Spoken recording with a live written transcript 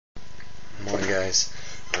guys,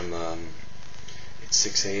 it's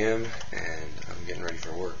 6 a.m. and I'm getting ready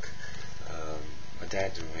for work. My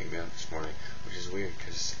dad didn't wake me up this morning, which is weird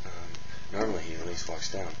because normally he at least walks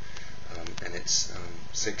down. And it's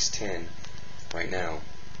 6:10 right now.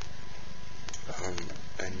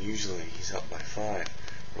 And usually he's up by 5.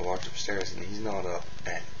 I walked upstairs and he's not up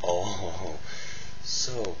at all.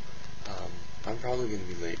 So I'm probably going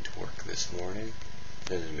to be late to work this morning.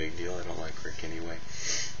 That is a big deal. I don't like work anyway.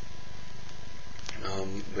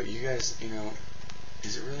 But you guys,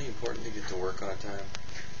 is it really important to get to work on time?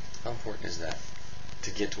 How important is that?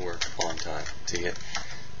 To get to work on time, to get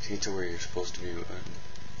to where you're supposed to be,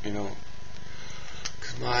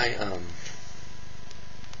 because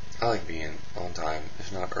I like being on time,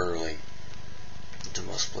 if not early, to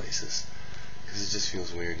most places, because it just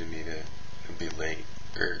feels weird to me to be late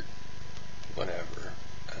or whatever,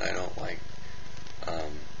 and I don't like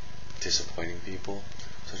disappointing people,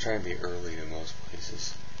 so I try and be early to most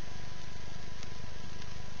places.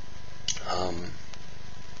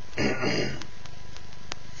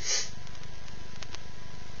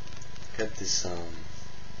 Got this I'm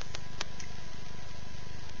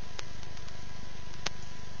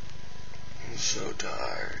so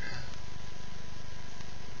tired.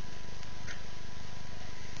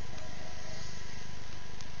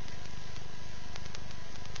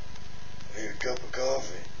 I need a cup of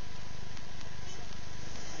coffee.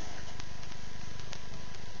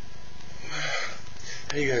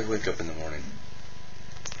 How do you guys wake up in the morning?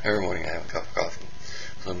 Every morning I have a cup of coffee.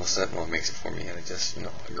 So my stepmom makes it for me, and I just, I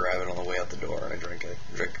grab it on the way out the door, and I drink a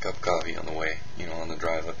cup of coffee on the way, on the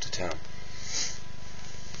drive up to town.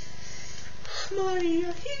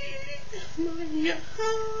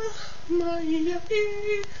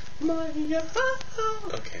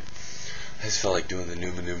 Okay, I just felt like doing the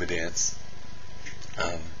Numa Numa dance.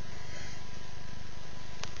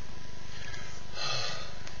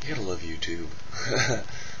 You gotta love YouTube.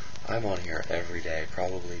 I'm on here every day,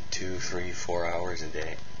 probably 2, 3, 4 hours a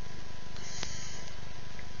day.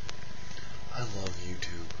 I love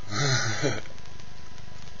YouTube.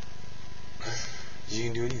 You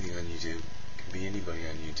can do anything on YouTube. You can be anybody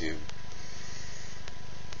on YouTube.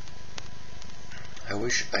 I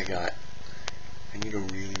need a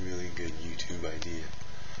really, really good YouTube idea.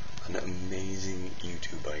 An amazing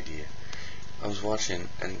YouTube idea. I was watching,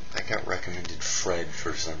 and I got recommended Fred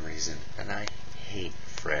for some reason, and I hate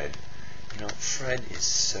Fred. Fred is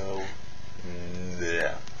so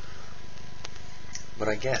bleh. But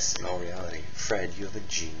I guess, in all reality, Fred, you have a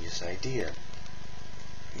genius idea.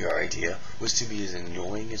 Your idea was to be as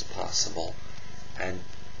annoying as possible and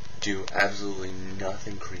do absolutely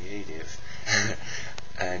nothing creative.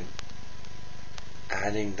 And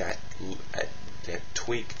adding that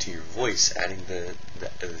tweak to your voice, adding the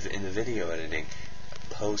in the video editing,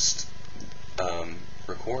 post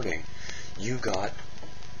recording, you got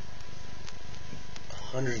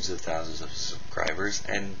hundreds of thousands of subscribers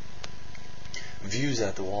and views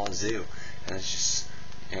at the wazoo, and it's just,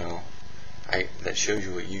 that shows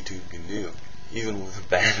you what YouTube can do. Even with a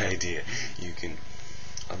bad idea,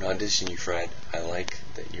 I'm not dishing you, Fred. I like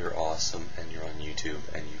that you're awesome and you're on YouTube,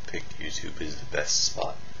 and you picked YouTube as the best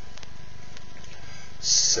spot.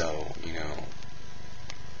 So,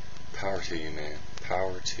 power to you, man.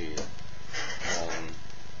 Power to you.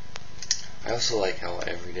 I also like how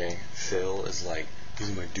every day Phil is like, these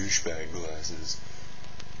are my douchebag glasses.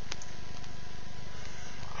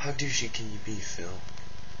 How douchey can you be, Phil?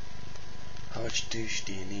 How much douche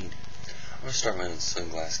do you need? I'm going to start my own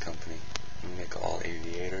sunglass company. I'm going to make all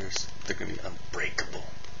aviators. They're going to be unbreakable.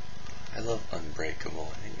 I love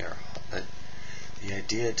unbreakable. I think they're hot. The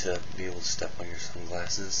idea to be able to step on your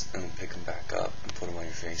sunglasses and then pick them back up and put them on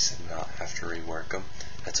your face and not have to rework them,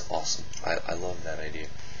 that's awesome. I love that idea.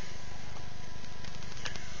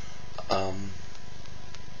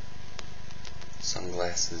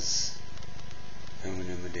 Sunglasses, Numa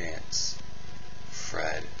Numa dance,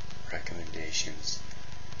 Fred, recommendations,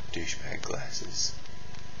 douchebag glasses.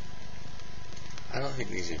 I don't think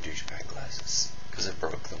these are douchebag glasses, because I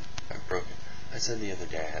broke them. I said the other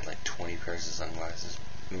day I had like 20 pairs of sunglasses,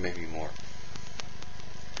 maybe more.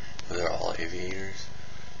 But they're all aviators.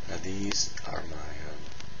 Now these are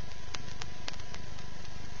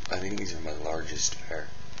I think these are my largest pair,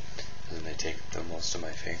 and they take up the most of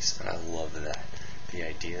my face, and I love that. The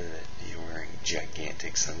idea that you're wearing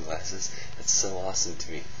gigantic sunglasses, that's so awesome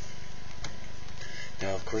to me.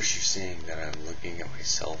 Now, of course, you're seeing that I'm looking at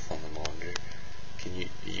myself on the monitor.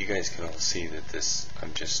 You guys can all see that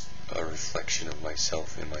I'm just a reflection of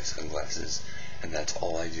myself in my sunglasses, and that's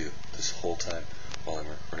all I do this whole time while I'm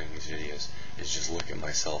recording these videos, is just look at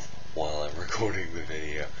myself while I'm recording the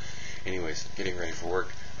video. Anyway, anyways, getting ready for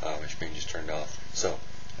work. My screen just turned off, so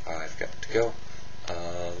I've got to go.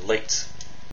 Late.